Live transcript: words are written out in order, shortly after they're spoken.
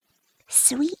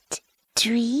Sweet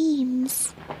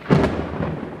dreams.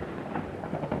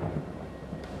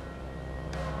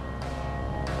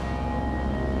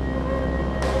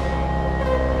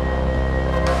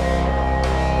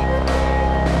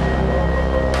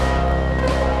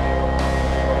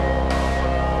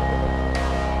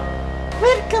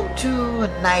 Welcome to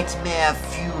Nightmare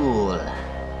Fuel.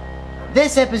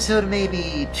 This episode may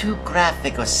be too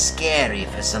graphic or scary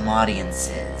for some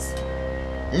audiences.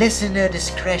 Listener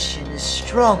discretion is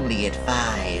strongly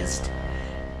advised.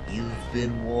 You've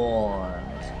been warned.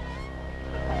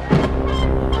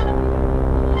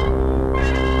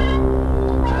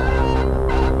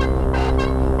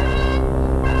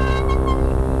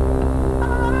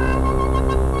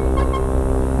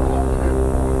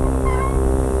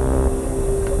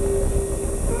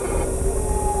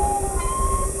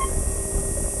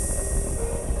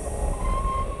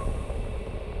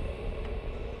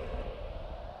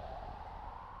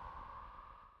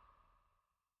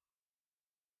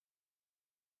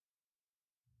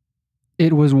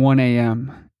 It was 1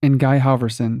 a.m., and Guy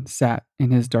Halverson sat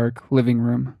in his dark living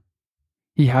room.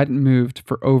 He hadn't moved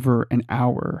for over an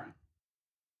hour.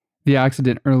 The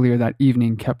accident earlier that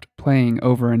evening kept playing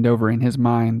over and over in his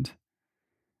mind.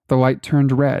 The light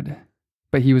turned red,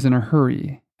 but he was in a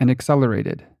hurry and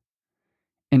accelerated.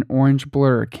 An orange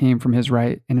blur came from his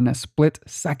right, and in a split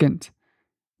second,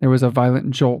 there was a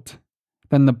violent jolt.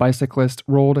 Then the bicyclist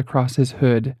rolled across his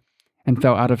hood and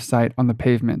fell out of sight on the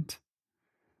pavement.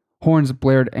 Horns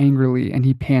blared angrily, and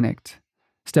he panicked,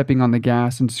 stepping on the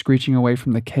gas and screeching away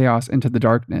from the chaos into the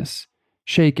darkness,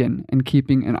 shaken and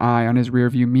keeping an eye on his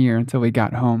rearview mirror until he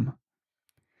got home.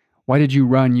 Why did you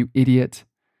run, you idiot?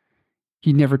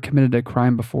 He'd never committed a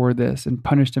crime before this and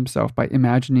punished himself by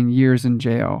imagining years in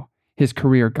jail, his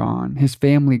career gone, his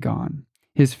family gone,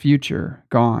 his future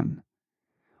gone.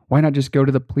 Why not just go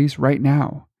to the police right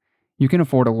now? You can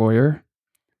afford a lawyer.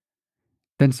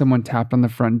 Then someone tapped on the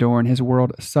front door and his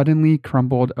world suddenly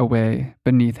crumbled away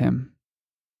beneath him.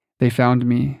 They found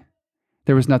me.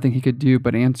 There was nothing he could do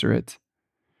but answer it.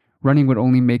 Running would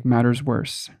only make matters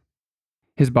worse.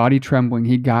 His body trembling,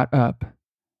 he got up,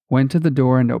 went to the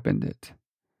door and opened it.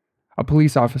 A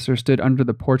police officer stood under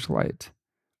the porch light.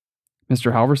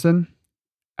 "Mr. Halverson?"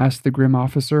 asked the grim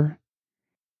officer.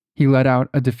 He let out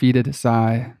a defeated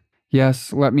sigh.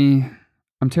 "Yes,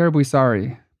 I'm terribly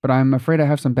sorry, but I'm afraid I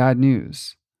have some bad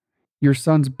news. Your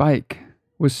son's bike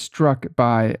was struck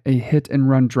by a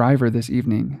hit-and-run driver this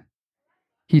evening.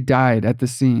 He died at the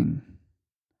scene.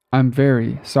 I'm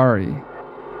very sorry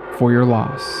for your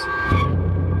loss."